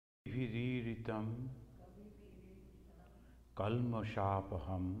Viriritam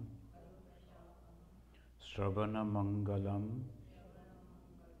kalmashapaham Sravana Mangalam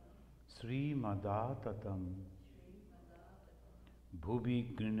Srimadaatatam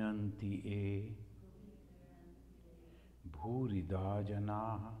Bhuvi Grinanti E Bhurida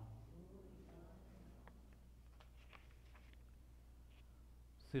Janaha.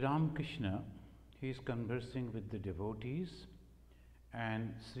 Sri Ramakrishna, he is conversing with the devotees,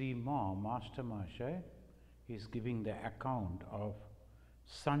 and Sri Ma, Master Mahasaya, he is giving the account of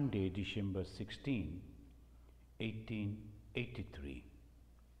Sunday, December 16, 1883.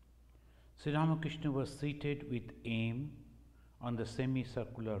 Sri Ramakrishna was seated with aim on the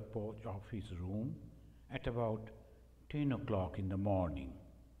semicircular porch of his room at about 10 o'clock in the morning.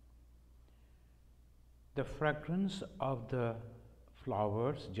 The fragrance of the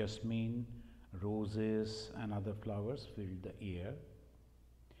flowers, jasmine, roses and other flowers filled the air.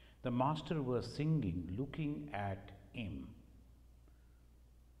 The master was singing, looking at him.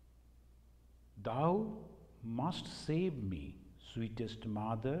 Thou must save me, sweetest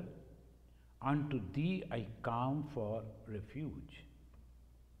mother, unto thee I come for refuge.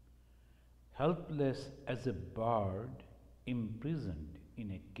 Helpless as a bird imprisoned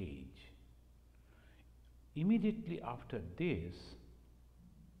in a cage. Immediately after this,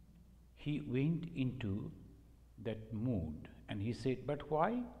 he went into that mood and he said, but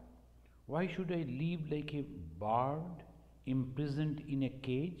why? Why should I live like a bird imprisoned in a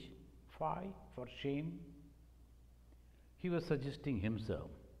cage? Why? For shame? He was suggesting himself.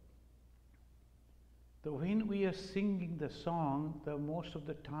 So when we are singing the song, the most of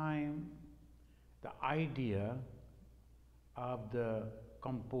the time, the idea of the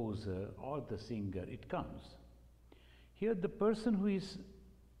composer or the singer, it comes. Here the person who is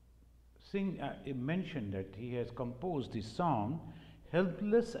mentioned that he has composed this song,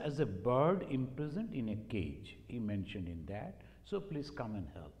 helpless as a bird imprisoned in a cage. He mentioned in that. So please come and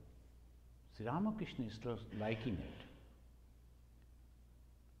help. Sri Ramakrishna is liking it.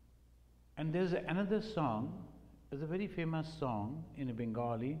 And there's another song, there's a very famous song in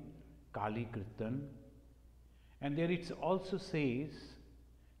Bengali, Kali Kirtan. And there it also says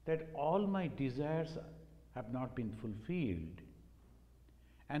that all my desires have not been fulfilled.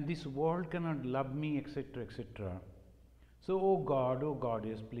 And this world cannot love me, etc., etc. So, oh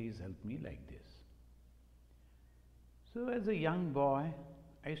Goddess, please help me like this. So, as a young boy,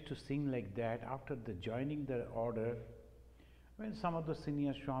 I used to sing like that. After joining the order, when some of the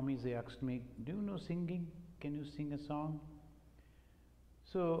senior Swamis, they asked me, do you know singing? Can you sing a song?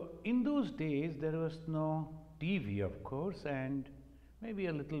 So, in those days, there was no TV, of course, and maybe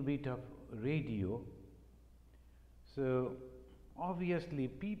a little bit of radio. So, obviously,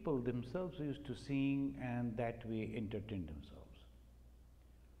 people themselves used to sing and that way entertain themselves.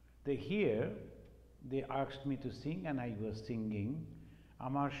 They asked me to sing and I was singing,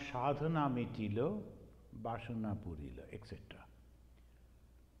 Amar Sadhana Metilo, Basuna Purilo, etc.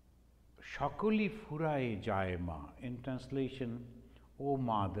 Shakuli Furaye Jayama, in translation, O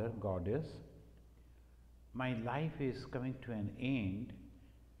Mother, Goddess, my life is coming to an end,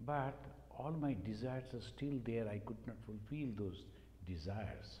 but all my desires are still there. I could not fulfill those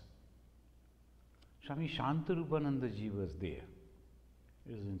desires. Swami Shantarupananda ji was there.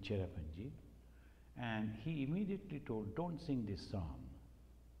 He was in Cherrapunji. And he immediately told, don't sing this song.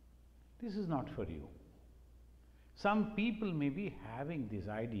 This is not for you. Some people may be having this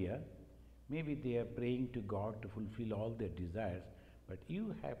idea. Maybe they are praying to God to fulfill all their desires. But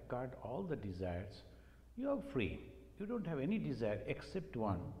you have got all the desires. You are free. You don't have any desire except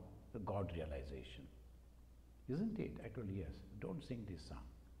one, the God realization. Isn't it? I told yes, don't sing this song.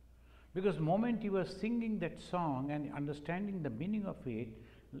 Because the moment you are singing that song and understanding the meaning of it,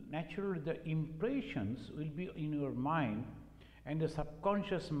 naturally the impressions will be in your mind, and the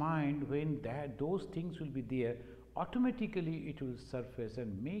subconscious mind, when those things will be there, automatically it will surface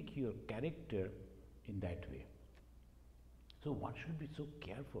and make your character in that way. So one should be so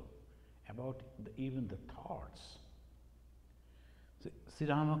careful about even the thoughts. So, Sri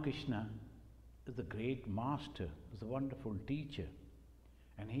Ramakrishna is the great master, is a wonderful teacher,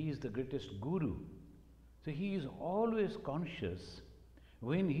 and he is the greatest guru. So he is always conscious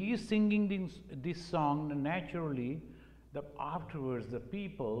when he is singing this song. Naturally, afterwards the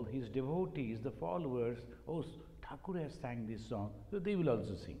people, his devotees, the followers, oh, Thakur has sang this song, so they will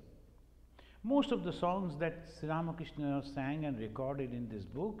also sing. Most of the songs that Sri Ramakrishna sang and recorded in this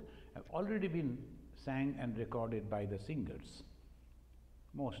book have already been sang and recorded by the singers,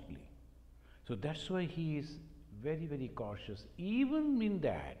 mostly. So that's why he is very, very cautious. Even in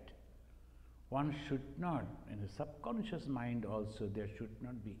that, one should not, in the subconscious mind also, there should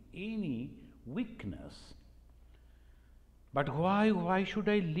not be any weakness. But why should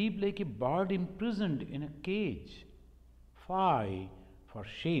I live like a bird imprisoned in a cage? Fie for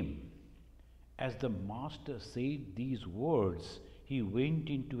shame. As the master said these words, he went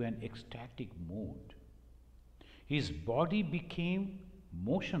into an ecstatic mood. His body became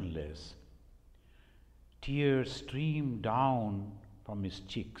motionless. Tears streamed down from his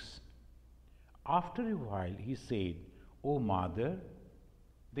cheeks. After a while, he said, "O Mother,"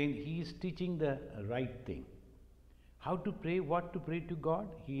 then he is teaching the right thing. How to pray, what to pray to God?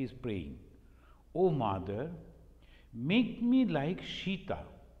 He is praying. "O Mother, make me like Sita,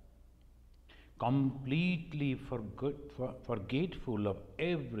 completely forgetful of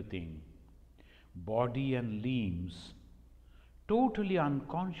everything, body and limbs, totally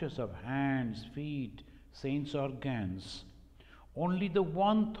unconscious of hands, feet, sense organs, only the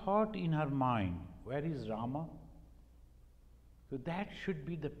one thought in her mind, where is Rama?" So that should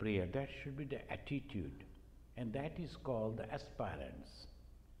be the prayer, that should be the attitude, and that is called the aspirants.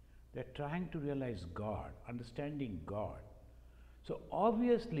 They are trying to realize God, understanding God. So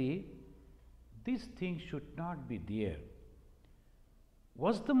obviously, these things should not be there.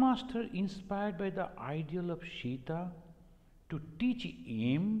 Was the master inspired by the ideal of Sita to teach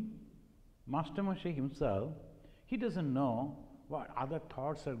him? Master Moshe himself, he doesn't know what other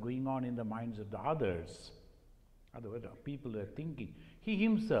thoughts are going on in the minds of the others. Otherwise, people are thinking. He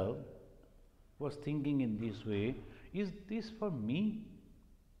himself was thinking in this way, is this for me?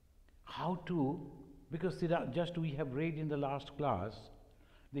 How to, because just we have read in the last class,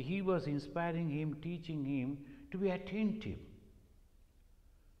 that he was inspiring him, teaching him to be attentive.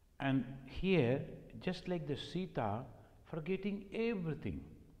 And here, just like the Sita, forgetting everything,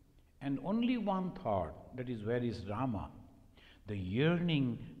 and only one thought, that is, where is Rama? The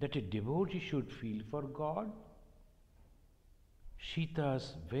yearning that a devotee should feel for God.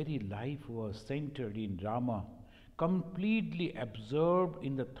 Sita's very life was centered in Rama, completely absorbed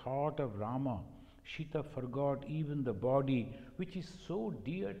in the thought of Rama. Sita forgot even the body, which is so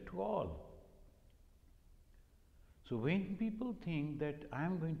dear to all. So when people think that I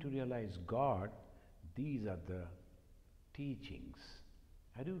am going to realize God, these are the teachings.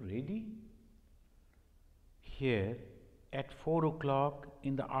 Are you ready? Here, at 4 o'clock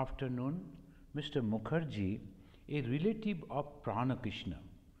in the afternoon, Mr. Mukherjee, a relative of Ramakrishna.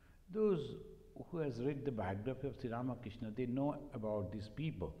 Those who has read the biography of Sri Ramakrishna, they know about these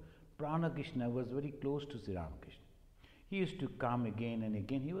people. Ramakrishna was very close to Sri Ramakrishna. He used to come again and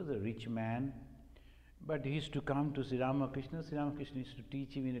again. He was a rich man, but he used to come to Sri Ramakrishna. Sri Ramakrishna used to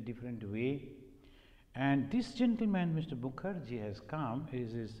teach him in a different way. And this gentleman, Mr. Mukherjee, has come,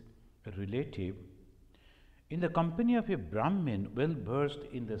 is his relative, in the company of a Brahmin well versed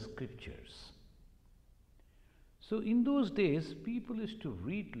in the scriptures. So in those days, people used to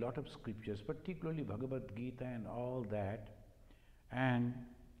read a lot of scriptures, particularly Bhagavad Gita and all that, and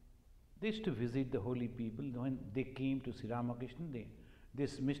they used to visit the holy people. When they came to Sri Ramakrishna,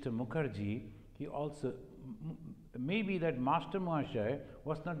 this Mr. Mukherjee, he also, maybe that Master Mahashaya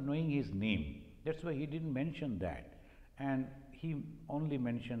was not knowing his name. That's why he didn't mention that. And he only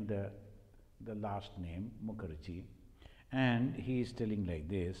mentioned the last name, Mukherjee. And he is telling like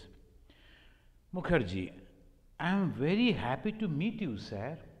this, "Mukherjee, I am very happy to meet you,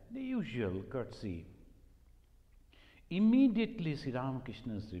 sir." The usual courtesy. Immediately Sri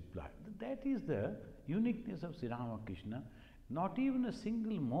Ramakrishna's reply. That is the uniqueness of Sri Ramakrishna. Not even a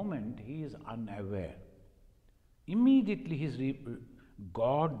single moment he is unaware. Immediately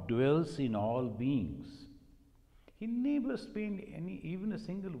God dwells in all beings. He never spent even a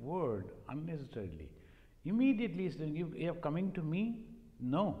single word unnecessarily. Immediately he said, "You are coming to me?"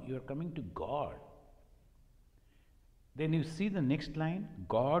 No, you are coming to God. Then you see the next line,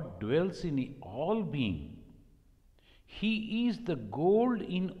 God dwells in all being. He is the gold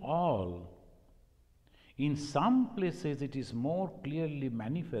in all. In some places it is more clearly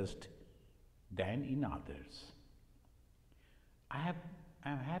manifest than in others. I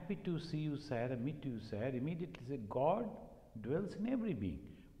am happy to see you, sir, meet you, sir. Immediately say, God dwells in every being.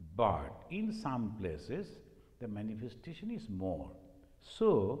 But in some places the manifestation is more. So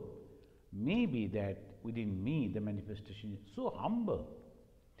maybe that within me the manifestation is so humble.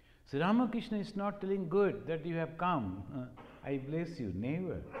 Sri Ramakrishna is not telling, "Good that you have come, I bless you,"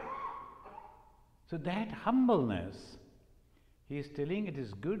 never. So that humbleness, he is telling, it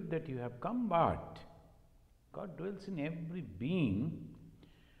is good that you have come, but God dwells in every being,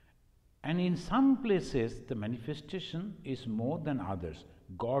 and in some places the manifestation is more than others.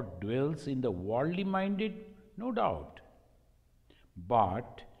 God dwells in the worldly minded, no doubt,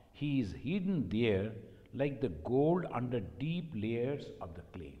 but He is hidden there like the gold under deep layers of the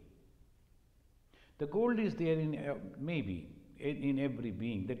clay. The gold is there in maybe in every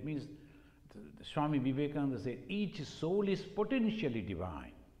being. That means Swami Vivekananda said each soul is potentially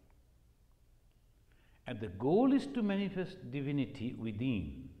divine. And the goal is to manifest divinity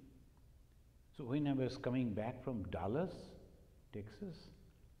within. So when I was coming back from Dallas, Texas,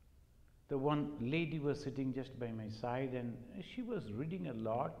 the one lady was sitting just by my side and she was reading a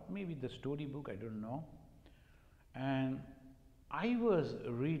lot, maybe the storybook, I don't know. And I was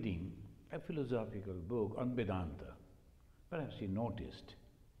reading a philosophical book on Vedanta. Perhaps she noticed.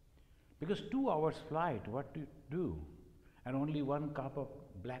 Because 2 hours flight, what do you do? And only 1 cup of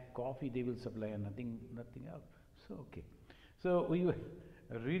black coffee they will supply and nothing else. So, okay. So we were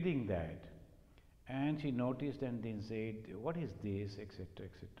reading that and she noticed and then said, what is this, etc.,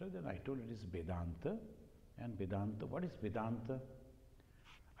 etc. Then I told her it is Vedanta. And Vedanta, what is Vedanta?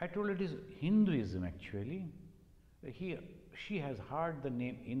 I told her it is Hinduism actually. She has heard the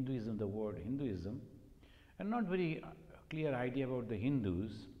name Hinduism, the word Hinduism, and not very clear idea about the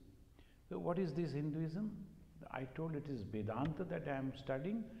Hindus. So what is this Hinduism? I told it is Vedanta that I am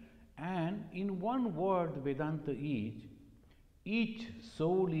studying, and in one word Vedanta is, each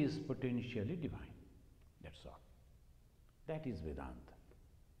soul is potentially divine. That's all. That is Vedanta.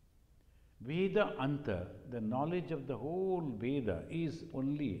 Veda Anta, the knowledge of the whole Veda, is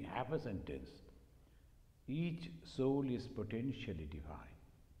only half a sentence. Each soul is potentially divine.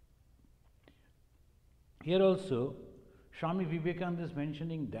 Here also, Swami Vivekananda is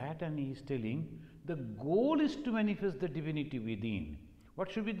mentioning that and he is telling the goal is to manifest the divinity within.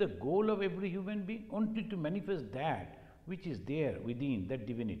 What should be the goal of every human being? Only to manifest that which is there within, that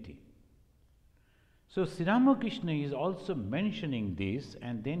divinity. So Sri Ramakrishna is also mentioning this,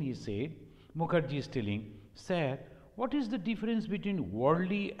 and then he said, Mukherjee is telling, sir, what is the difference between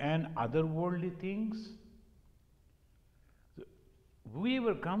worldly and otherworldly things? So,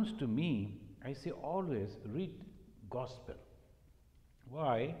 whoever comes to me, I say always read Gospel.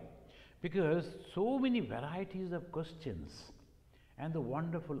 Why? Because so many varieties of questions and the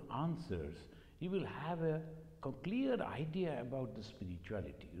wonderful answers, you will have a clear idea about the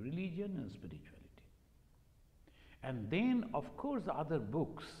spirituality, religion and spirituality. And then, of course, the other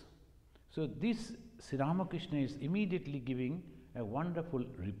books. So this Sri Ramakrishna is immediately giving a wonderful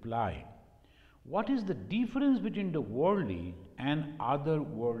reply. What is the difference between the worldly and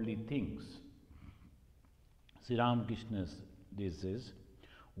otherworldly things? Sri Ramakrishna, this is,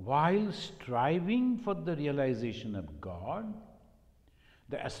 while striving for the realization of God,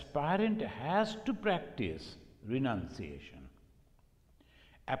 the aspirant has to practice renunciation,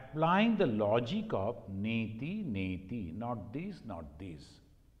 applying the logic of neti, neti, not this, not this.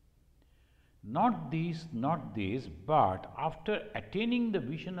 Not this, not this, but after attaining the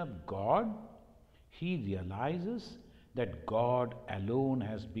vision of God, he realizes that God alone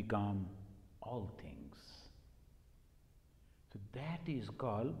has become all things. So that is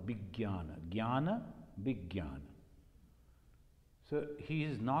called Vijnana. Jnana, Vijnana. So he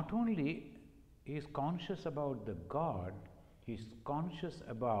is not only conscious about the God, he is conscious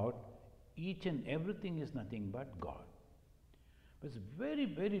about each and everything is nothing but God. It's very,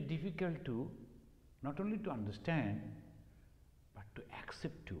 very difficult to not only to understand, but to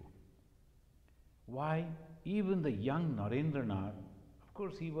accept too. Why? Even the young Narendranath, of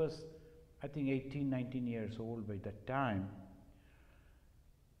course he was, I think 18, 19 years old by that time,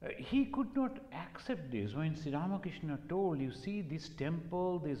 he could not accept this when Sri Ramakrishna told, you see this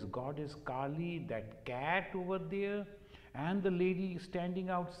temple, this goddess Kali, that cat over there, and the lady standing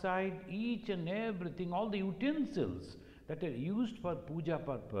outside, each and everything, all the utensils that are used for puja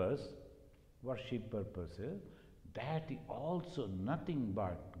purpose, worship purposes, that is also nothing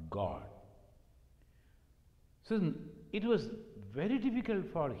but God. So it was very difficult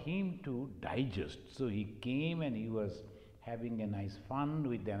for him to digest. So he came and he was having a nice fun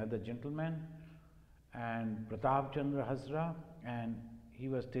with another gentleman and Pratap Chandra Hazra, and he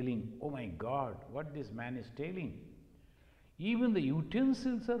was telling, oh my God, what this man is telling. Even the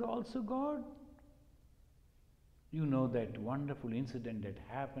utensils are also God. You know that wonderful incident that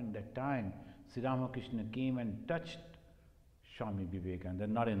happened that time. Sri Ramakrishna came and touched Swami Vivekananda,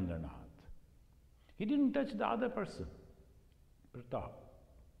 Narendranath. He didn't touch the other person, Pratap.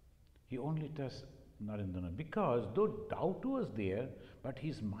 He only touched Narendranath, because though doubt was there, but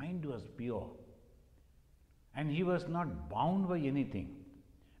his mind was pure. And he was not bound by anything.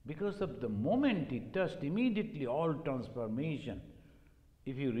 Because of the moment he touched, immediately all transformation.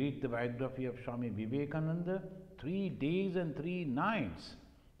 If you read the biography of Swami Vivekananda, 3 days and 3 nights,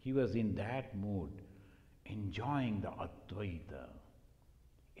 he was in that mood, enjoying the Advaita.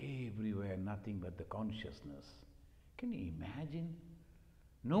 everywhere nothing but the consciousness. Can you imagine?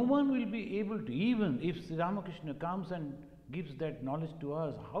 No one will be able to, even if Sri Ramakrishna comes and gives that knowledge to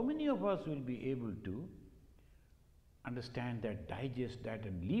us, how many of us will be able to understand that, digest that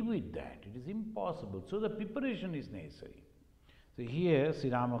and live with that? It is impossible. So the preparation is necessary. So here Sri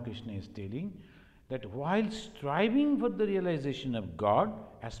Ramakrishna is telling that while striving for the realization of God,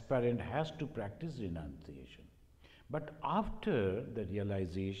 aspirant has to practice renunciation. But after the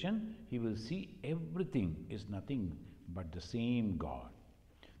realization, he will see everything is nothing but the same God.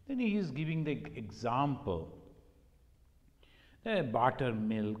 Then he is giving the example, the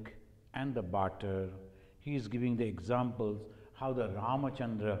buttermilk and the butter. He is giving the examples how the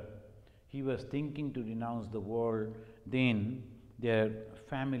Ramachandra, he was thinking to renounce the world. Then their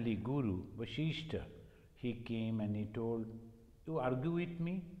family guru, Vashishta, he came and he told, you argue with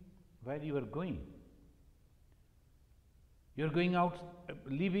me? Where you are going? You are going out,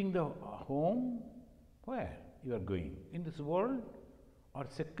 leaving the home? Where you are going? In this world or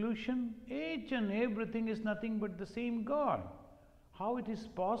seclusion? Each and everything is nothing but the same God. How it is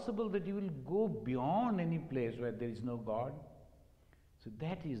possible that you will go beyond any place where there is no God? So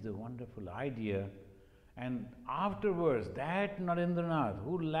that is the wonderful idea. And afterwards, that Narendranath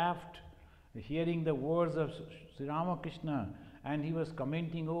who laughed hearing the words of Sri Ramakrishna, and he was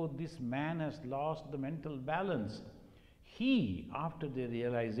commenting, oh, this man has lost the mental balance. He, after the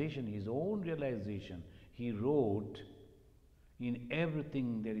realization, his own realization, he wrote, in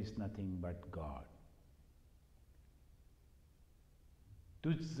everything there is nothing but God.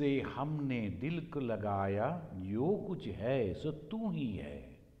 तुझसे हमने दिल को लगाया, जो कुछ है सो तू ही है.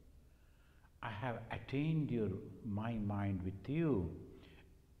 I have attained my mind with you,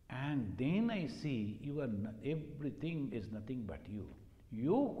 and then I see you are everything is nothing but you.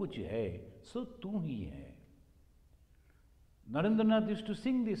 Jo kuch hai, so tu hi hai. Narendranath used to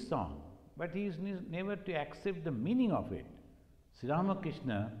sing this song, but he is never to accept the meaning of it. Sri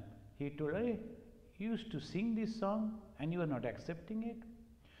Ramakrishna, he told, hey, you used to sing this song and you are not accepting it.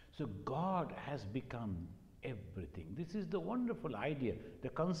 So God has become everything. This is the wonderful idea. The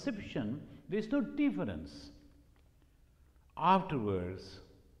conception, there is no difference. Afterwards,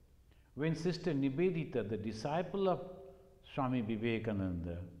 when Sister Nivedita, the disciple of Swami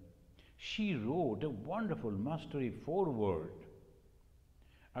Vivekananda, she wrote a wonderful mastery foreword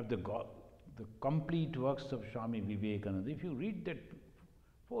of the complete works of Swami Vivekananda. If you read that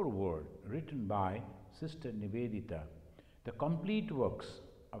foreword written by Sister Nivedita, the complete works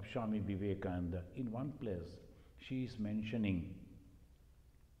of Swami Vivekananda, in one place she is mentioning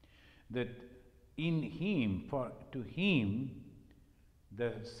that in him, to him,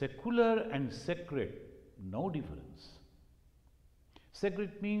 the secular and sacred, no difference.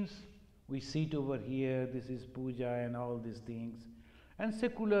 Sacred means we sit over here, this is puja and all these things. And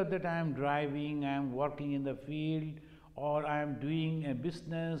secular, that I am driving, I am working in the field, or I am doing a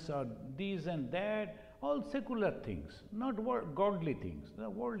business, or this and that. All secular things, not godly things, the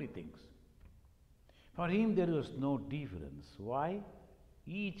worldly things. For him there was no difference. Why?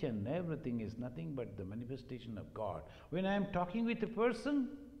 Each and everything is nothing but the manifestation of God. When I am talking with a person,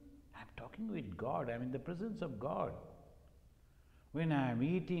 I am talking with God, I am in the presence of God. When I am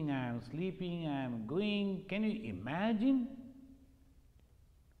eating, I am sleeping, I am going, can you imagine?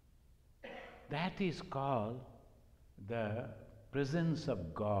 That is called the presence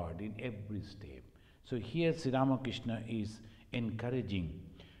of God in every step. So here Sri Ramakrishna is encouraging.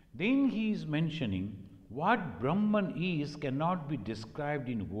 Then he is mentioning what Brahman is cannot be described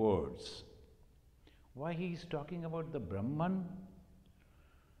in words. Why he is talking about the Brahman?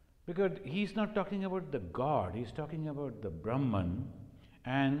 Because he is not talking about the God, he is talking about the Brahman,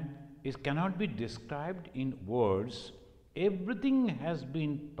 and it cannot be described in words. Everything has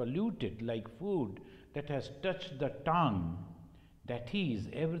been polluted like food that has touched the tongue. That is,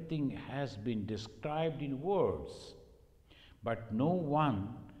 everything has been described in words, but no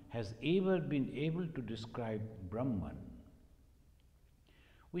one has ever been able to describe Brahman.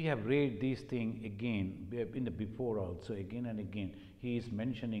 We have read this thing again, in the before also, again and again. He is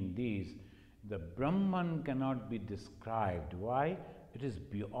mentioning this. The Brahman cannot be described. Why? It is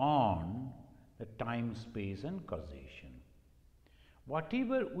beyond the time, space and causation.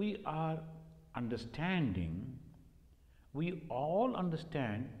 Whatever we are understanding, we all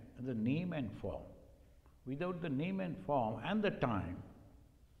understand the name and form. Without the name and form and the time,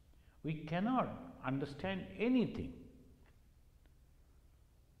 we cannot understand anything.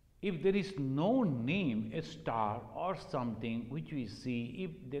 If there is no name, a star or something which we see,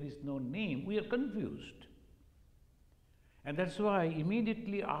 if there is no name, we are confused. And that's why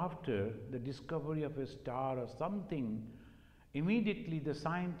immediately after the discovery of a star or something, Immediately the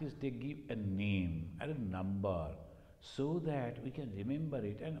scientists, they give a name and a number so that we can remember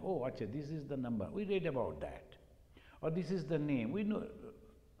it, and oh, acha, this is the number, we read about that. Or this is the name, we know,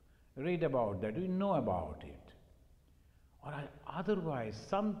 read about that, we know about it. Or otherwise,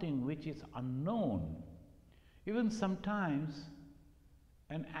 something which is unknown. Even sometimes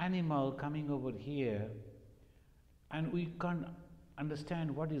an animal coming over here and we can't understand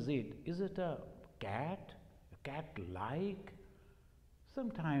what is it. Is it a cat? A cat-like?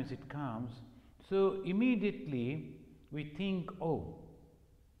 Sometimes it comes. So immediately we think, oh,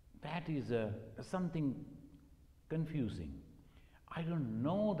 that is something confusing. I don't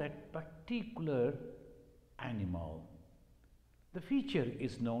know that particular animal. The feature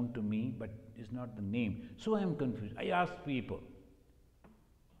is known to me, but is not the name. So I am confused. I ask people.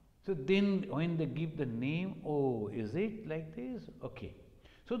 So then when they give the name, oh, is it like this? Okay.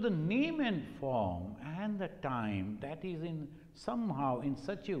 So the name and form and the time, that is in somehow in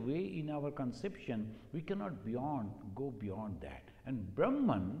such a way in our conception, we cannot go beyond that. And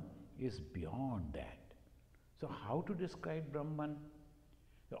Brahman is beyond that. So how to describe Brahman?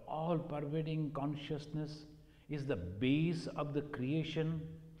 The all-pervading consciousness is the base of the creation,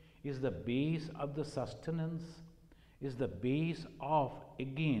 is the base of the sustenance, is the base of,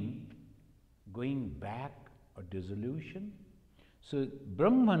 again, going back or dissolution. So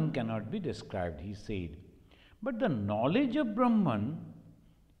Brahman cannot be described, he said. But the knowledge of Brahman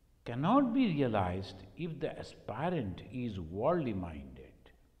cannot be realized if the aspirant is worldly minded.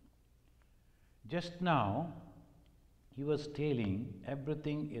 Just now, he was telling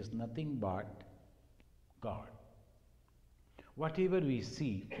everything is nothing but God. Whatever we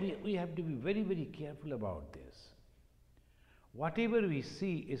see, we have to be very, very careful about this. Whatever we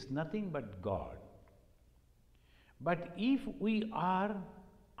see is nothing but God. But if we are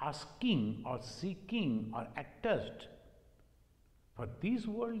asking or seeking or attached for these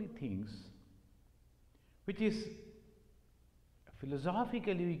worldly things, which is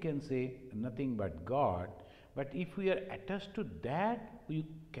philosophically we can say nothing but God, but if we are attached to that, we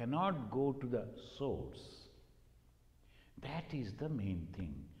cannot go to the source. That is the main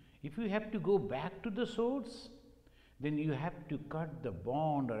thing. If you have to go back to the source, then you have to cut the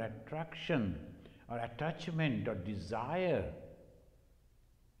bond or attraction or attachment or desire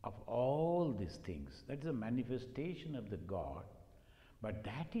of all these things. That is a manifestation of the God, but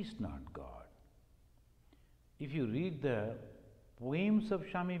that is not God. If you read the poems of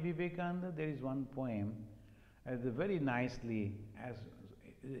Swami Vivekananda, there is one poem, very nicely, as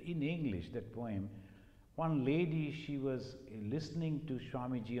in English, that poem. One lady, she was listening to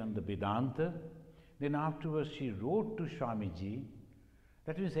Swamiji on the Vedanta. Then afterwards she wrote to Swamiji.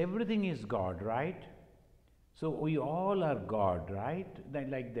 That means everything is God, right? So we all are God, right?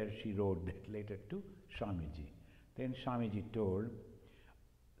 Then like that she wrote that letter to Swamiji. Then Swamiji told,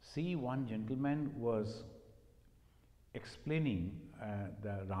 see, one gentleman was explaining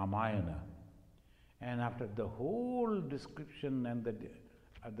the Ramayana. And after the whole description and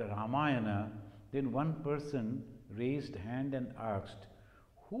the Ramayana, then one person raised hand and asked,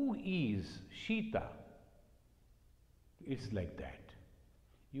 who is Sita? It's like that.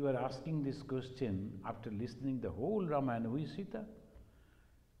 You are asking this question after listening the whole Ramayana, who is Sita?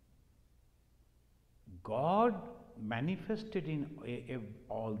 God manifested in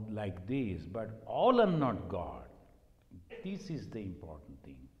all like this, but all are not God. This is the important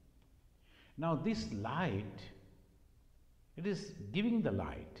thing. Now this light, it is giving the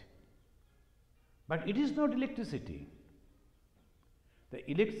light, but it is not electricity. The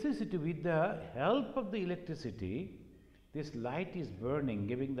electricity, with the help of the electricity, this light is burning,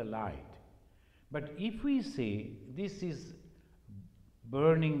 giving the light. But if we say this is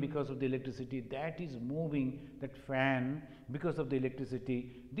burning because of the electricity, that is moving, that fan because of the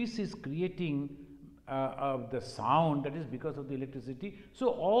electricity, this is creating the sound, that is because of the electricity. So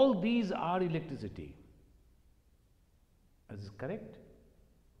all these are electricity. Is this correct?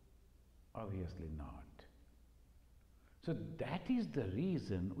 Obviously not. So that is the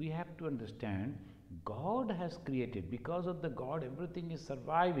reason we have to understand God has created. Because of the God, everything is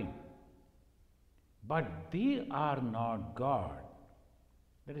surviving. But they are not God.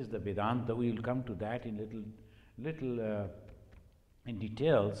 That is the Vedanta. We will come to that in in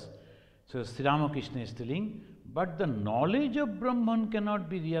details. So Sri Ramakrishna is telling, but the knowledge of Brahman cannot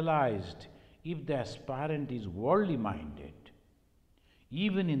be realized if the aspirant is worldly minded,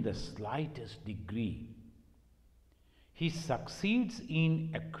 even in the slightest degree. He succeeds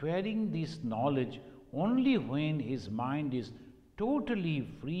in acquiring this knowledge only when his mind is totally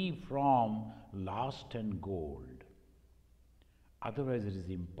free from lust and gold. Otherwise it is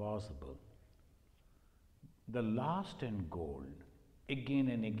impossible. the last and gold, again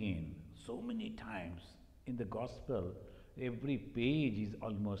and again, so many times in the Gospel, every page is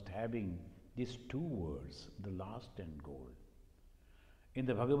almost having these two words, the last and gold. In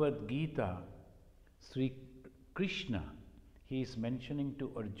the Bhagavad Gita, Sri Krishna, he is mentioning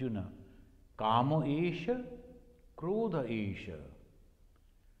to Arjuna, Kama Esha, Krodha Esha.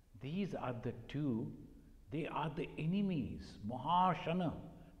 These are the two, they are the enemies. Mahashana,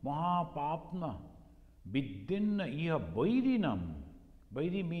 Mahapapna, Viddinna Iha Vairinam.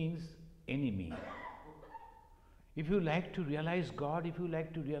 Vairi means enemy. If you like to realize God, if you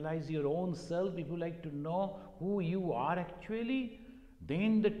like to realize your own self, if you like to know who you are actually,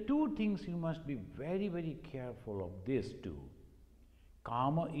 then the two things you must be very, very careful of these two.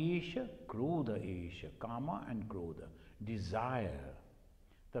 Kama Esha, Krodha Esha. Kama and Krodha. Desire,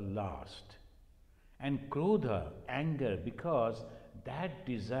 the lust. And Krodha, anger, because that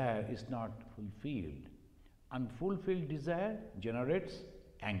desire is not fulfilled. Unfulfilled desire generates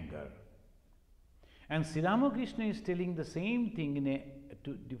anger. And Sri Ramakrishna is telling the same thing in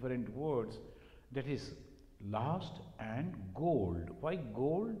two different words, that is lust and gold. Why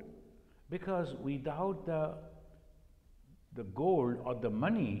gold? Because without the gold or the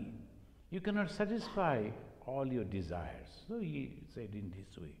money, you cannot satisfy all your desires. So he said in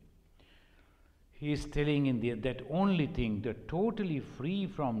this way. He is telling in that only thing, that totally free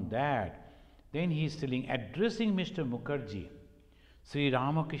from that. Then he is telling, addressing Mr. Mukherjee, Sri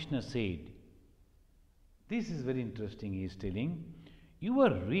Ramakrishna said, this is very interesting, he is telling, you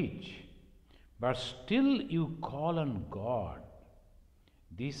are rich, but still you call on God.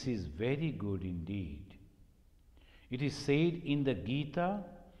 This is very good indeed. It is said in the Gita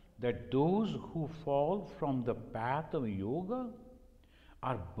that those who fall from the path of yoga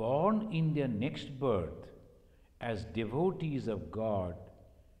are born in their next birth as devotees of God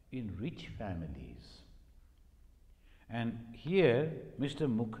in rich families. And here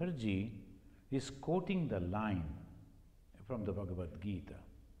Mr. Mukherjee is quoting the line from the Bhagavad Gita.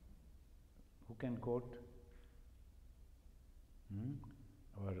 Who can quote?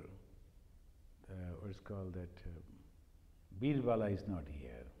 Or what's called that? Birbala is not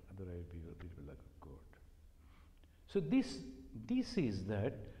here, otherwise Birbala could quote. So this is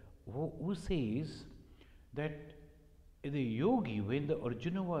that who says that the yogi, when the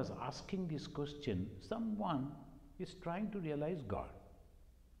Arjuna was asking this question, someone is trying to realize God.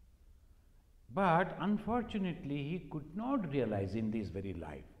 But unfortunately, he could not realize in this very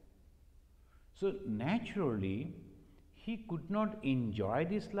life. So naturally, he could not enjoy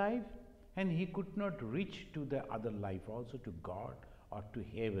this life, and he could not reach to the other life also, to God or to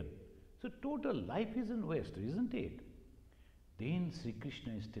heaven. So total life is in waste, isn't it? Then Sri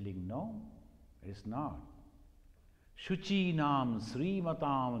Krishna is telling, no, it is not. Shuchi nam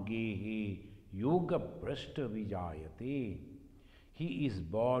srimatam gehe yoga prashta vijayate. He is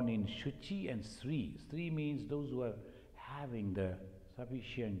born in Shuchi and Sri. Sri means those who are having the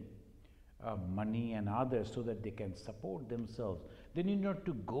sufficient money and others so that they can support themselves. They need not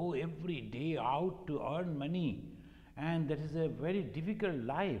to go every day out to earn money. And that is a very difficult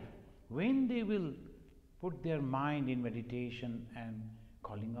life. When they will put their mind in meditation and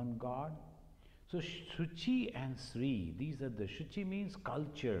calling on God. So Shuchi and Sri, these are the, Shuchi means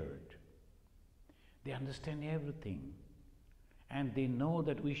cultured. They understand everything. And they know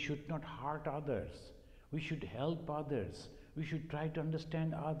that we should not hurt others. We should help others. We should try to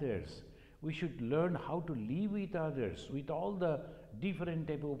understand others. We should learn how to live with others, with all the different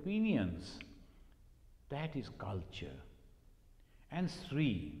type of opinions. That is culture. And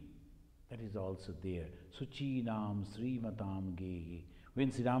Sri, that is also there. Suchi nam Sri matam gehi.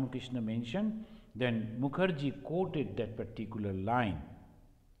 When Sri Ramakrishna mentioned, then Mukherjee quoted that particular line.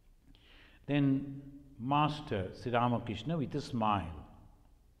 Then Master Sri Ramakrishna with a smile.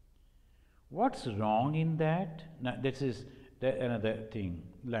 What's wrong in that? Now, this is another thing,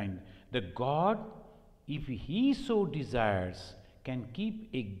 line. The God, if he so desires, can keep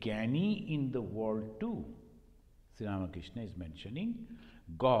a Gyani in the world too. Sri Ramakrishna is mentioning,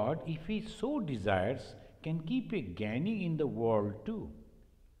 God, if he so desires, can keep a Gyani in the world too.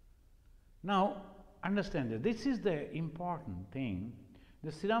 Now, understand that this is the important thing.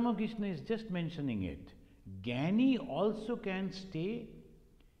 The Sri Ramakrishna is just mentioning it. Gyani also can stay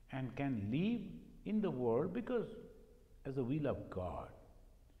and can live in the world because as the will of God.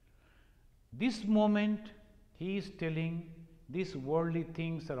 This moment he is telling these worldly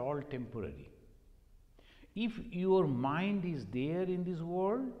things are all temporary. If your mind is there in this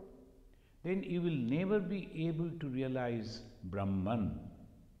world, then you will never be able to realize Brahman.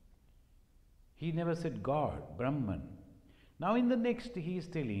 He never said God, Brahman. Now in the next he is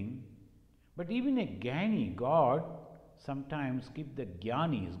telling, But even a Jnani, God sometimes keep the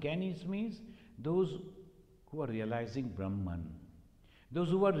Jnanis. Jnanis means those who are realizing Brahman. Those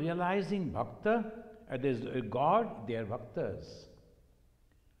who are realizing Bhakta, there's a God, they are Bhaktas.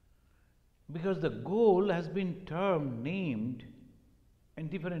 Because the goal has been termed, named in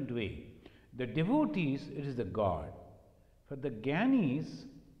different way. The devotees, it is the God. For the Jnanis,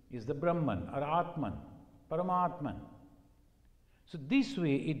 is the Brahman or Atman, Paramatman. So this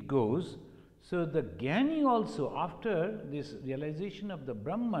way it goes. So the Jnani also, after this realization of the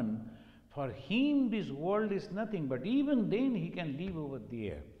Brahman, for him this world is nothing, but even then he can live over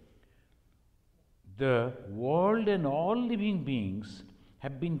there. The world and all living beings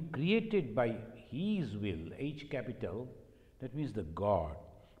have been created by his will, H capital, that means the God,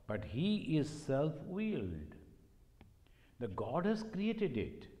 but he is self-willed. The God has created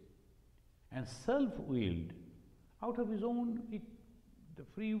it, and self-willed, out of his own the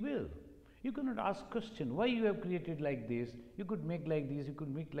free will. You cannot ask question, why you have created like this? You could make like this, you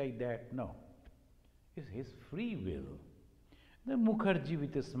could make like that. No. It's his free will. The Mukherjee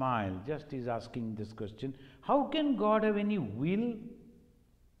with a smile just is asking this question, how can God have any will?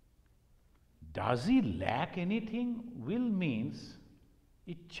 Does he lack anything? Will means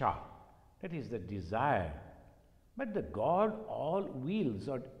ichha, that is the desire. But the God, all wills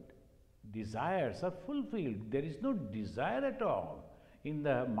or desires are fulfilled. There is no desire at all in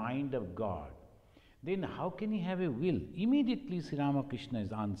the mind of God. Then how can he have a will? Immediately Sri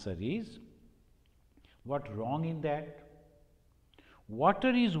Ramakrishna's answer is, what wrong in that? Water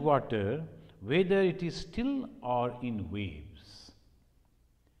is water, whether it is still or in waves.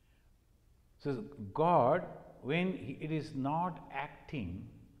 So God, when it is not acting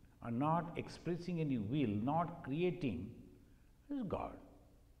or not expressing any will, not creating, is God.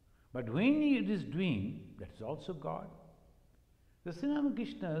 But when it is doing, that is also God. The Sri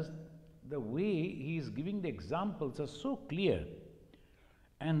Ramakrishna's, the way he is giving the examples are so clear.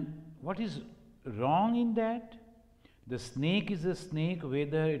 And what is wrong in that? The snake is a snake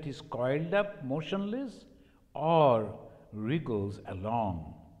whether it is coiled up, motionless, or wriggles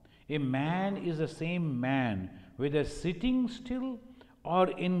along. A man is the same man whether sitting still or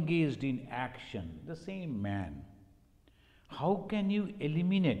engaged in action, the same man. How can you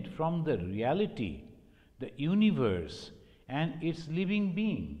eliminate from the reality the universe and its living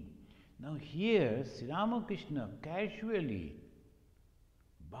being? Now here Sri Ramakrishna casually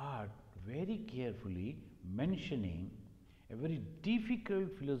but very carefully mentioning a very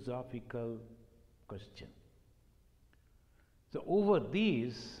difficult philosophical question. So over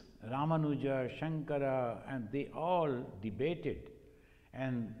these, Ramanuja, Shankara, and they all debated,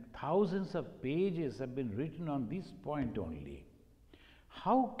 and thousands of pages have been written on this point only.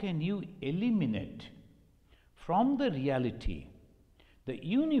 How can you eliminate from the reality the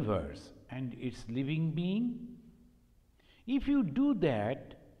universe and its living being? If you do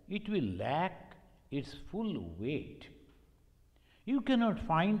that, it will lack its full weight. You cannot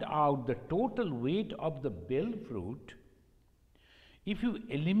find out the total weight of the bell fruit if you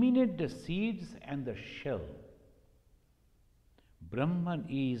eliminate the seeds and the shell. Brahman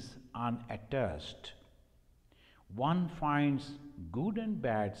is unattached. One finds good and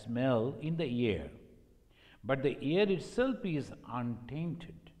bad smell in the air, but the air itself is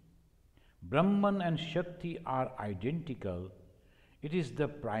untainted. Brahman and Shakti are identical. It is the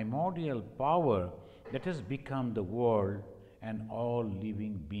primordial power that has become the world and all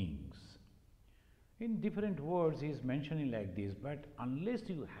living beings. In different words, he is mentioning like this, but unless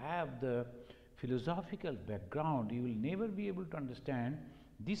you have the philosophical background, you will never be able to understand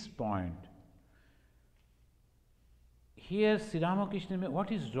this point. Here, Sri Ramakrishna,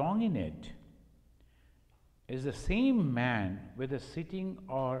 what is wrong in it? Is the same man, whether sitting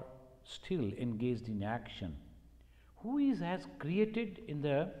or still engaged in action, who has created in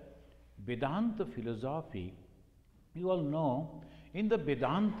the Vedanta philosophy. You all know, in the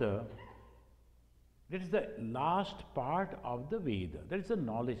Vedanta, that is the last part of the Veda, that is the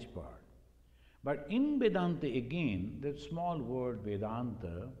knowledge part. But in Vedanta again, that small word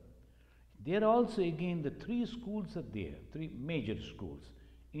Vedanta, there also again the three schools are there, three major schools.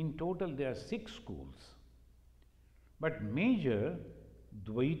 In total there are 6 schools. But major,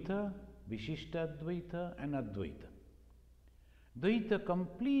 Dvaita, Vishishtadvaita and Advaita. Dvaita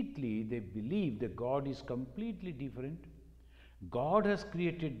completely, they believe that God is completely different. God has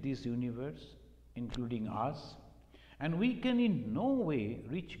created this universe, including us, and we can in no way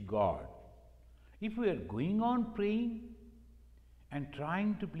reach God. If we are going on praying and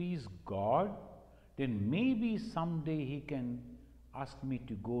trying to please God, then maybe someday He can ask me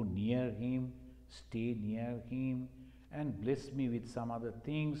to go near Him, stay near Him, and bless me with some other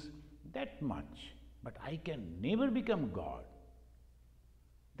things. that much, but I can never become God.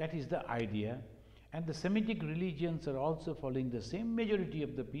 That is the idea. And the Semitic religions are also following the same. Majority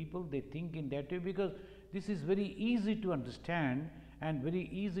of the people, they think in that way because this is very easy to understand and very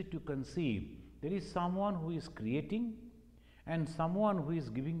easy to conceive. There is someone who is creating and someone who is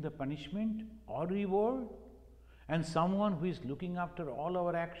giving the punishment or reward and someone who is looking after all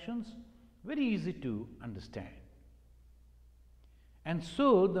our actions. Very easy to understand. And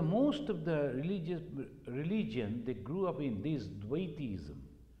so the most of the religion, they grew up in this Dvaitism.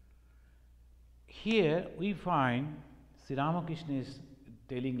 Here we find Sri Ramakrishna is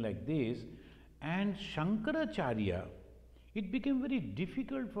telling like this, and Shankaracharya, it became very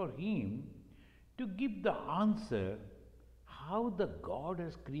difficult for him to give the answer how the God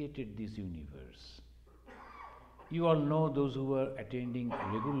has created this universe. You all know, those who are attending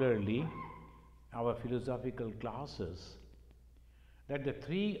regularly our philosophical classes, that the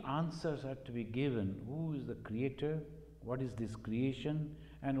three answers are to be given. Who is the creator? What is this creation?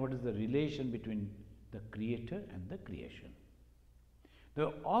 And what is the relation between the creator and the creation?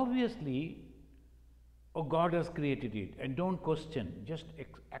 Though obviously, oh, God has created it, and don't question, just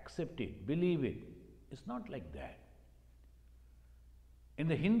accept it, believe it. It's not like that. In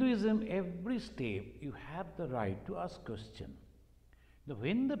the Hinduism, every step you have the right to ask question.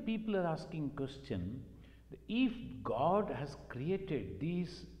 When the people are asking question, if God has created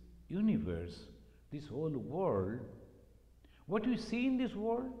this universe, this whole world, what we see in this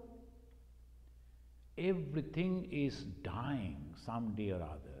world, everything is dying someday or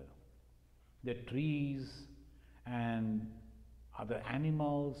other. The trees and other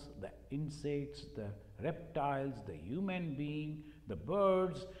animals, the insects, the reptiles, the human being, the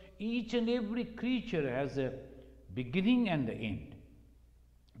birds, each and every creature has a beginning and the end.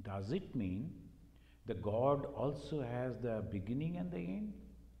 Does it mean the God also has the beginning and the end?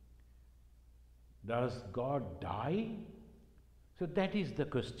 Does God die? So that is the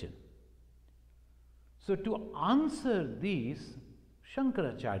question. So to answer this,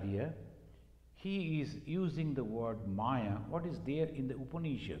 Shankaracharya, he is using the word Maya. What is there in the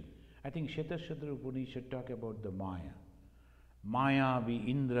Upanishad? I think Shetashatra Upanishad talk about the Maya. Maya,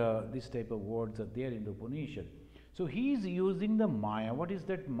 Indra, this type of words are there in the Upanishad. So he is using the Maya. What is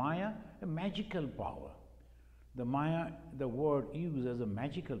that Maya? A magical power. The Maya, the word used as a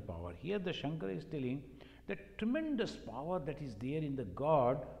magical power. Here the Shankara is telling that tremendous power that is there in the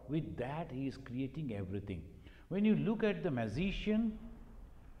God, with that he is creating everything. When you look at the magician,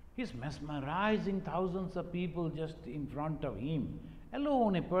 he is mesmerizing thousands of people just in front of him.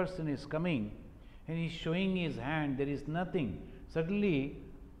 Alone a person is coming and he is showing his hand, there is nothing. Suddenly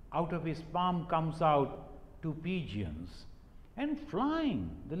out of his palm comes out two pigeons and flying,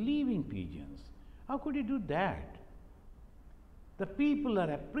 the living pigeons. How could he do that? The people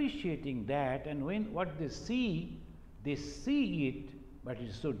are appreciating that, and when what they see it, but it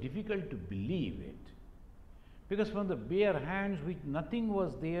is so difficult to believe it. Because from the bare hands which nothing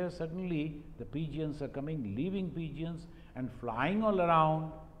was there, suddenly the pigeons are coming, living pigeons, and flying all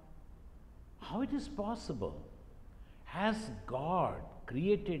around. How it is possible? Has God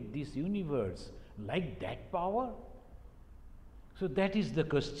created this universe like that power? So that is the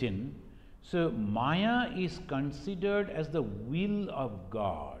question. So Maya is considered as the will of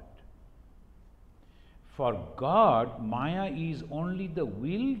God. For God, Maya is only the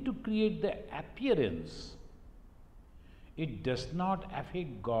will to create the appearance. It does not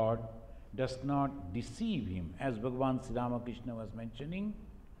affect God, does not deceive him, as Bhagavan Sri Ramakrishna was mentioning.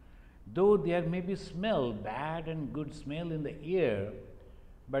 Though there may be smell, bad and good smell in the air,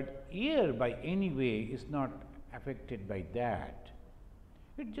 but air by any way is not affected by that.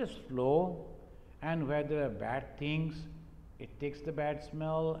 It just flows, and where there are bad things, it takes the bad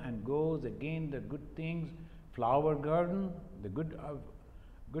smell and goes again the good things. Flower garden, the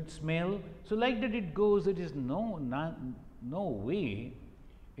good smell. So like that it goes. It is no way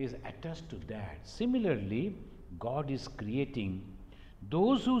is attached to that. Similarly, God is creating.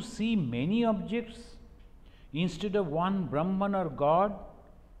 Those who see many objects instead of one Brahman or God,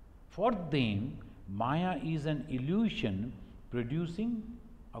 for them Maya is an illusion producing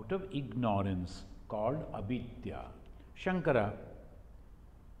out of ignorance, called avidya. Shankara,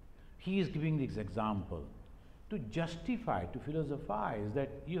 he is giving this example to justify, to philosophize that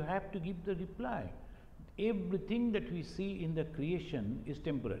you have to give the reply. Everything that we see in the creation is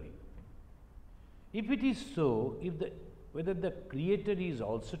temporary. If it is so, whether the creator is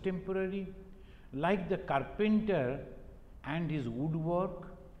also temporary, like the carpenter and his woodwork,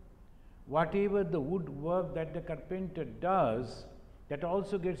 whatever the woodwork that the carpenter does, that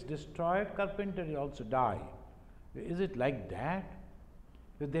also gets destroyed, carpenter will also die. Is it like that?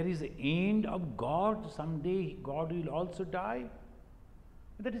 that there is an end of God, someday God will also die.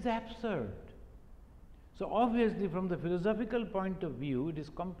 That is absurd. So obviously from the philosophical point of view, it is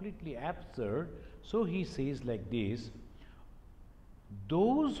completely absurd. So he says like this,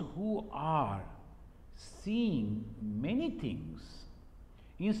 those who are seeing many things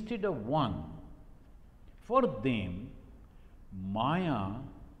instead of one, for them Maya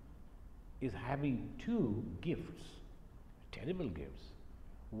is having two gifts, terrible gifts.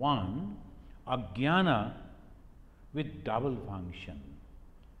 One, ajnana with double function.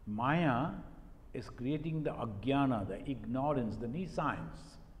 Maya is creating the ajnana, the ignorance, the nescience.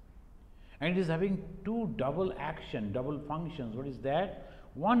 And it is having two double action, double functions. What is that?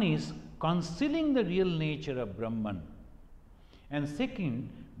 One is concealing the real nature of Brahman. And second,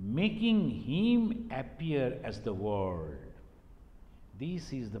 making him appear as the world.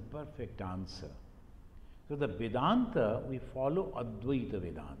 This is the perfect answer. So the Vedanta, we follow Advaita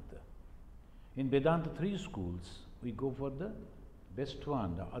Vedanta. In Vedanta 3 schools, we go for the best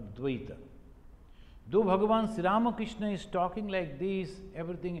one, the Advaita. Though Bhagavan Sri Ramakrishna is talking like this,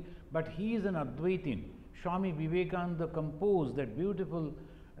 everything, but he is an Advaitin. Swami Vivekananda composed that beautiful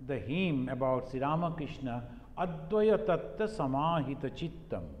the hymn about Sri Ramakrishna, Advaya Tatta Samahita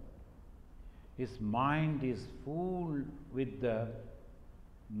Chittam. His mind is full with the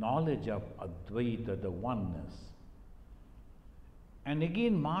knowledge of Advaita, the oneness. And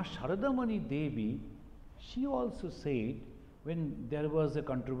again, Ma Sharadamani Devi, she also said, when there was a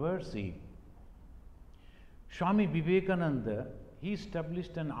controversy, Swami Vivekananda, he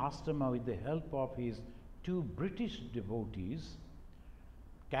established an ashrama with the help of his 2 British devotees,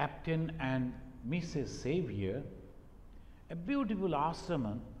 Captain and Mrs. Xavier, a beautiful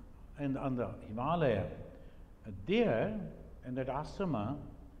ashrama on the Himalaya. There, in that ashrama,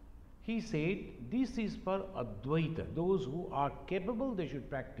 he said, this is for Advaita. Those who are capable, they should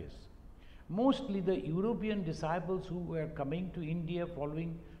practice. Mostly the European disciples who were coming to India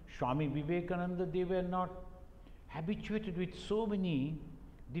following Swami Vivekananda, they were not habituated with so many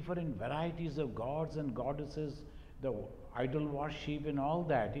different varieties of gods and goddesses, the idol worship and all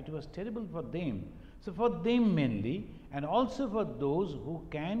that. It was terrible for them. So for them mainly, and also for those who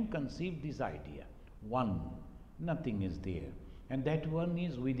can conceive this idea. One, nothing is there. And that one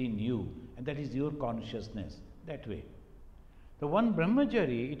is within you, and that is your consciousness, that way. The one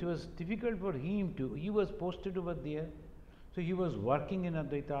brahmachari, it was difficult for him to, he was posted over there, so he was working in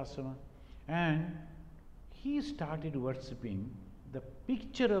Advaita Ashrama, and he started worshipping the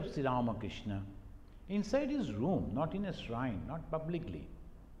picture of Sri Ramakrishna inside his room, not in a shrine, not publicly.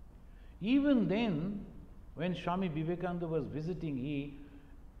 Even then, when Swami Vivekananda was visiting, he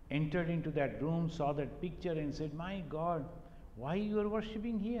entered into that room, saw that picture and said, my God, why you are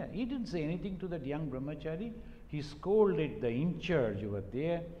worshipping here? He didn't say anything to that young brahmachari. He scolded the in-charge over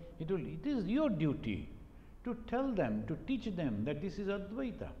there. He told, it is your duty to tell them, to teach them that this is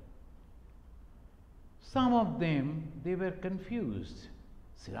Advaita. Some of them, they were confused.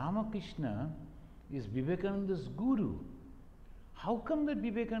 Sri Ramakrishna is Vivekananda's guru. How come that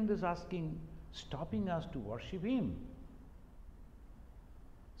Vivekananda is asking, stopping us to worship him?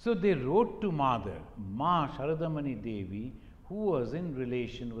 So they wrote to Mother, Ma Sharadamani Devi, who was in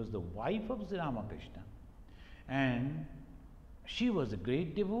relation, was the wife of Sri Ramakrishna. And she was a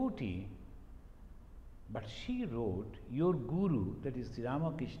great devotee. But she wrote, your guru, that is Sri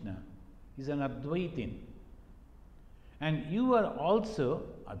Ramakrishna, is an Advaitin. And you are also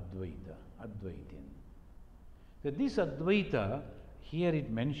Advaita, Advaitin. So this Advaita, here it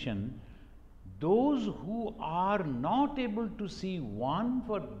mentioned, those who are not able to see one,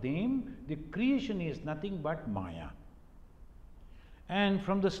 for them the creation is nothing but Maya. And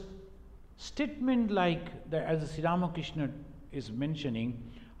from the statement like the, as Sri Ramakrishna is mentioning,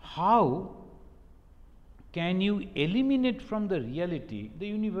 how can you eliminate from the reality the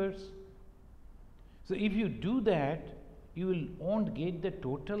universe? So if you do that, you won't get the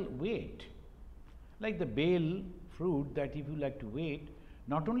total weight. Like the bale fruit, that if you like to weight,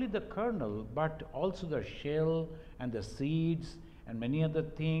 not only the kernel, but also the shell and the seeds and many other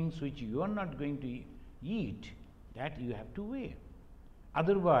things which you are not going to eat, that you have to weigh.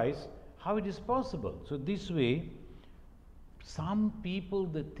 Otherwise, how it is possible? So this way, some people,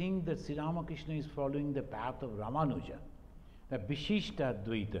 they think that Sri Ramakrishna is following the path of Ramanuja, the Vishishta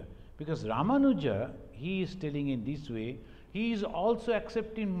Advaita. Because Ramanuja, he is telling in this way, he is also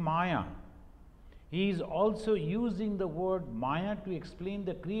accepting Maya. He is also using the word Maya to explain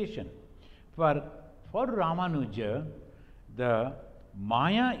the creation. For Ramanuja, the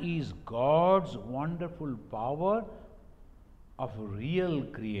Maya is God's wonderful power of real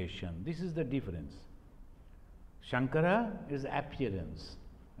creation. This is the difference. Shankara is appearance.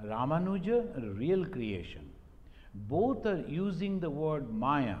 Ramanuja, real creation. Both are using the word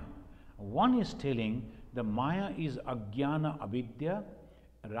Maya. One is telling the Maya is Ajnana Avidya.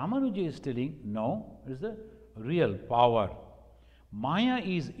 Ramanuja is telling no, it is the real power. Maya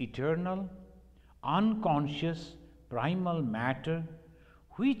is eternal, unconscious, primal matter,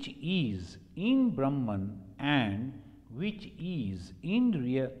 which is in Brahman and which is in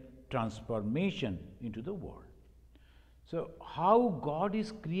real transformation into the world. So, how God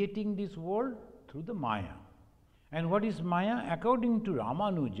is creating this world? Through the Maya. And what is Maya? According to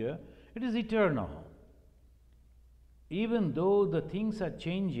Ramanuja, it is eternal. Even though the things are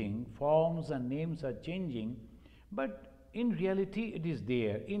changing, forms and names are changing, but in reality it is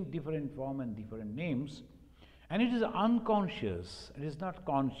there in different form and different names, and it is unconscious, it is not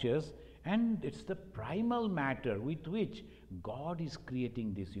conscious, and it's the primal matter with which God is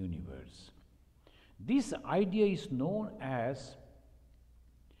creating this universe. This idea is known as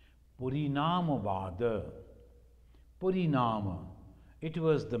Parinamavada. Parinama. It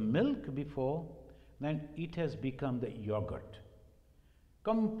was the milk before, then it has become the yogurt.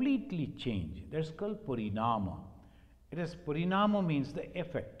 Completely changed. That's called Parinama. It is Parinama means the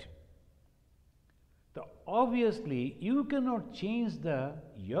effect. So obviously, you cannot change the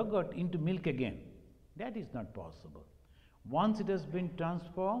yogurt into milk again. That is not possible. Once it has been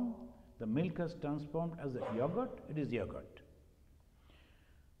transformed, the milk has transformed as a yogurt, it is yogurt.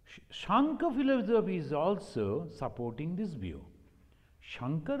 Shankara philosophy is also supporting this view.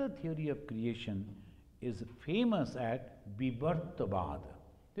 Shankara theory of creation is famous at Vivartavada.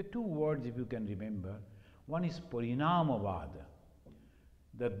 The two words, if you can remember, one is Parinamavada.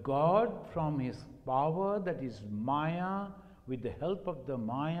 The God from his power, that is Maya, with the help of the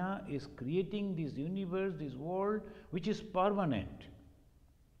Maya, is creating this universe, this world, which is permanent.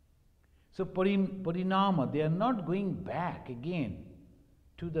 So Parinama, they are not going back again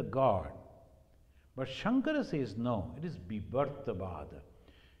to the God. But Shankara says no, it is Vivartavada.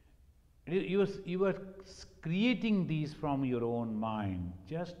 You are creating these from your own mind,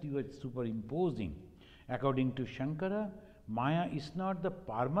 just you are superimposing. According to Shankara, Maya is not the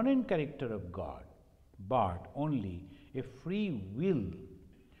permanent character of God, but only a free will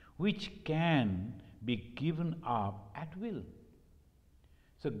which can be given up at will.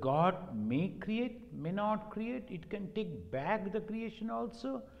 So God may create, may not create, it can take back the creation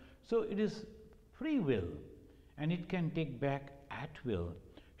also. So it is free will and it can take back at will.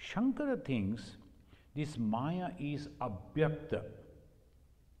 Shankara thinks this Maya is Abhyakta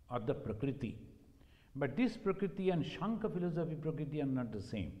or the Prakriti. But this Prakriti and Shankara philosophy Prakriti are not the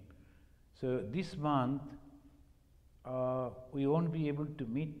same. So this month we won't be able to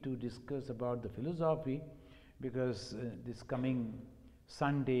meet to discuss about the philosophy because this coming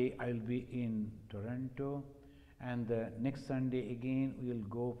Sunday I will be in Toronto, and the next Sunday again we will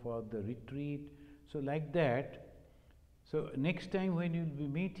go for the retreat. So like that. So next time when you will be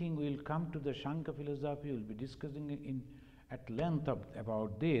meeting, we will come to the Shankara philosophy. We will be discussing at length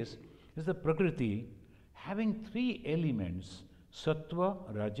about this. Is the Prakriti having three elements: Sattva,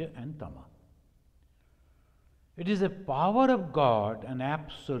 Raja, and Tama. It is a power of God and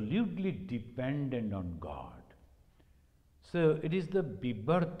absolutely dependent on God. So it is the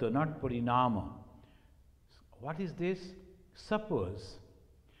Vivarta, not Parinama. What is this? Suppose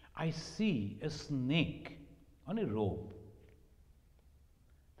I see a snake on a rope.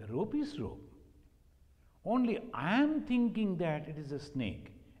 The rope is rope. Only I am thinking that it is a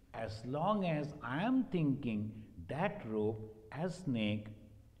snake. As long as I am thinking that rope as snake,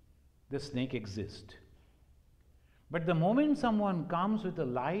 the snake exists. But the moment someone comes with a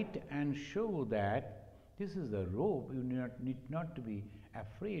light and show that this is the rope, you need not to be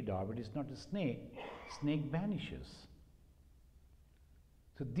afraid of, it is not a snake, snake vanishes.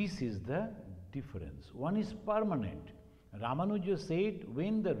 So this is the difference. One is permanent. Ramanuja said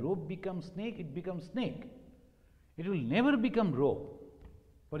when the rope becomes snake, it becomes snake. It will never become rope.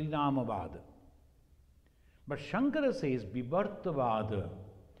 Parinamavada. But Shankara says Vivartavada.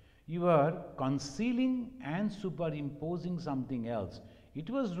 You are concealing and superimposing something else. It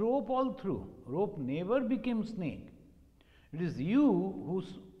was rope all through. Rope never became snake. It is you who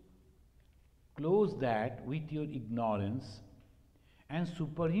close that with your ignorance and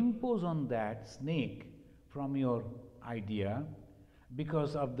superimpose on that snake from your idea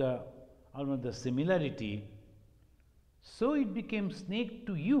because of the similarity. So it became snake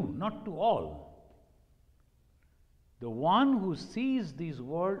to you, not to all. The one who sees this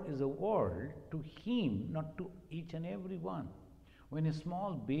world is a world to him, not to each and every one. When a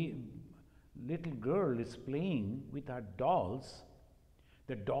small little girl is playing with her dolls,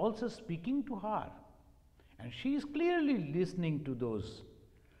 the dolls are speaking to her, and she is clearly listening to those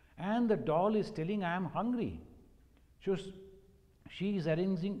And the doll is telling, I am hungry. So she is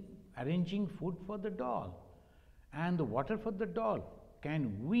arranging food for the doll and the water for the doll.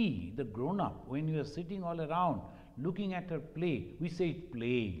 Can we, the grown-up, when we are sitting all around looking at her play, we say it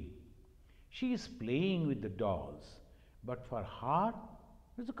playing. She is playing with the dolls, but for her,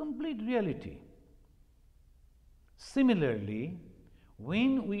 it's a complete reality. Similarly,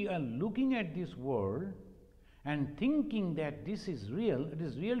 when we are looking at this world and thinking that this is real, it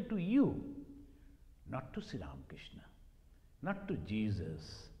is real to you, not to Sri Ramakrishna, not to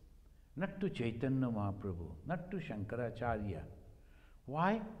Jesus, not to Chaitanya Mahaprabhu, not to Shankaracharya.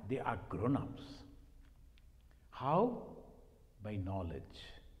 Why? They are grown-ups. How? By knowledge.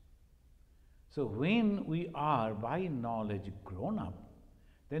 So when we are by knowledge grown up,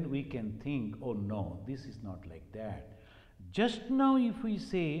 then we can think, oh no, this is not like that. Just now if we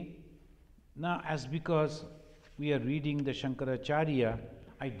say, now as because we are reading the Shankaracharya,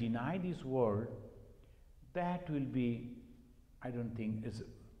 I deny this world, that will be, I don't think is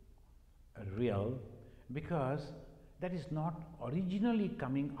real, because that is not originally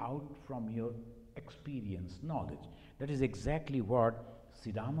coming out from your experience, knowledge. That is exactly what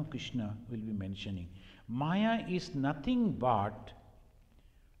Sri Ramakrishna will be mentioning. Maya is nothing but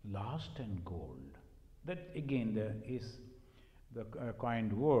lust and gold. That again is the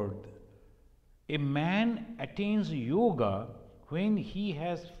coined word. A man attains yoga when he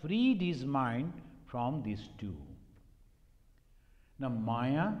has freed his mind from these two. Now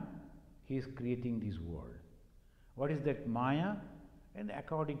Maya, he is creating this world. What is that Maya? And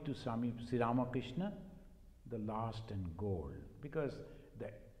according to Sri Ramakrishna, the lust and gold. Because the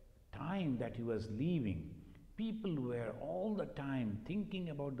time that he was leaving, people were all the time thinking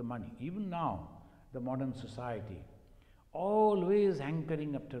about the money. Even now, the modern society, always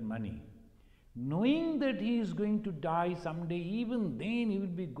hankering after money. Knowing that he is going to die someday, even then he will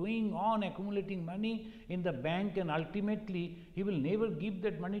be going on accumulating money in the bank, and ultimately he will never give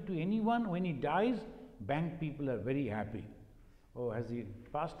that money to anyone. When he dies, bank people are very happy. Oh, has he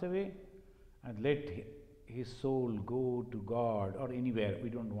passed away? And let his soul go to God or anywhere, we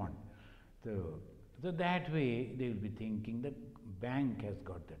don't want. So that way they will be thinking the bank has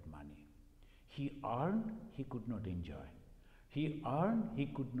got that money. He earned, he could not enjoy. He earned, he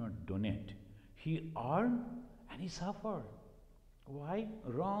could not donate. He earned and he suffered. Why?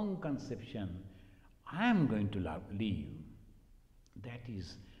 Wrong conception. I am going to leave. That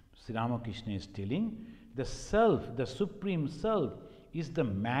is, Sri Ramakrishna is telling, the self, the supreme self, is the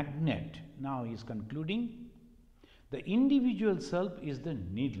magnet. Now he is concluding, the individual self is the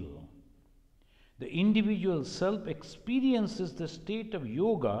needle. The individual self experiences the state of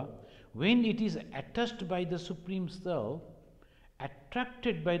yoga when it is attached by the supreme self,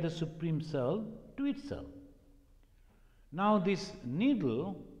 attracted by the supreme self to itself. Now this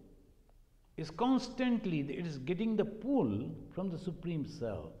needle is constantly, it is getting the pull from the supreme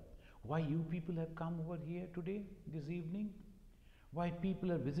self. Why you people have come over here today, this evening? Why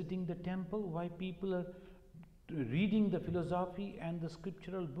people are visiting the temple? Why people are reading the philosophy and the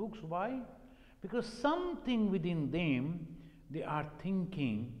scriptural books? Why? Because something within them, they are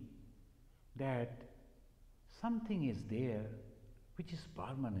thinking that something is there which is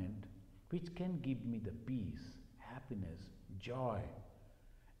permanent, which can give me the peace, happiness, joy.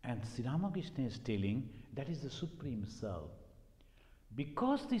 And Sri Ramakrishna is telling that is the supreme self.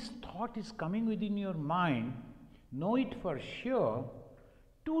 Because this thought is coming within your mind, know it for sure,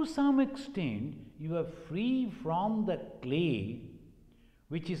 to some extent you are free from the clay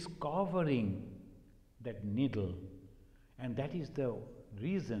which is covering that needle. And that is the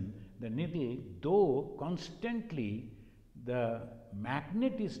reason the needle, though constantly the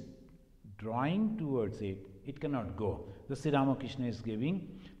magnet is drawing towards it, it cannot go. The Sri Ramakrishna is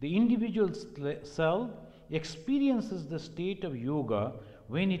giving, the individual self experiences the state of yoga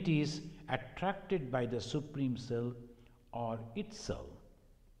when it is attracted by the supreme self or itself.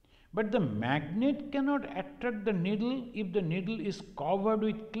 But the magnet cannot attract the needle if the needle is covered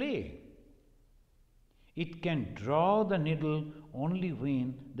with clay. It can draw the needle only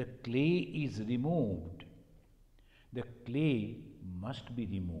when the clay is removed. The clay must be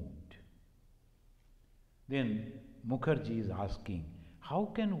removed. Then Mukherjee is asking,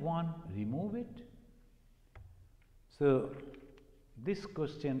 how can one remove it? So this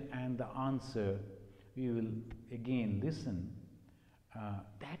question and the answer we will again listen.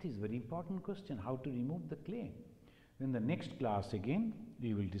 That is very important question, how to remove the clay. In the next class again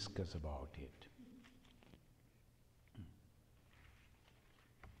we will discuss about it.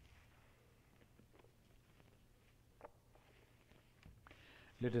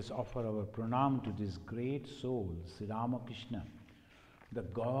 Let us offer our pranam to this great soul, Sri Ramakrishna, the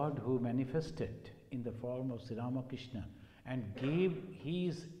God who manifested in the form of Sri Ramakrishna and gave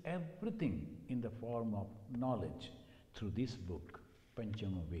his everything in the form of knowledge through this book,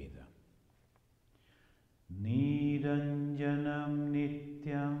 Panchama Veda. Niranjanam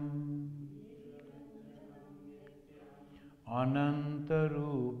Nityam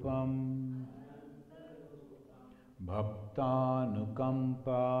Anantarupam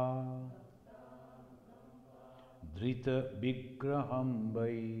Bhaktanukampa Drita Vigraham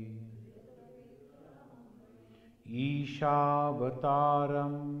Vai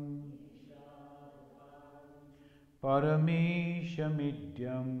Ishavataram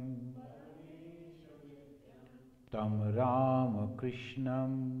Parameshamidyam Tam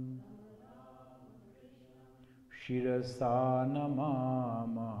Ramakrishnam Shirasa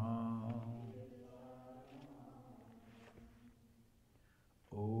Namamaha.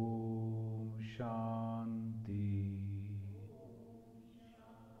 Om Shanti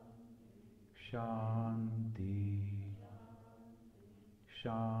Shanti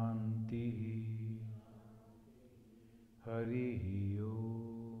Shanti Hari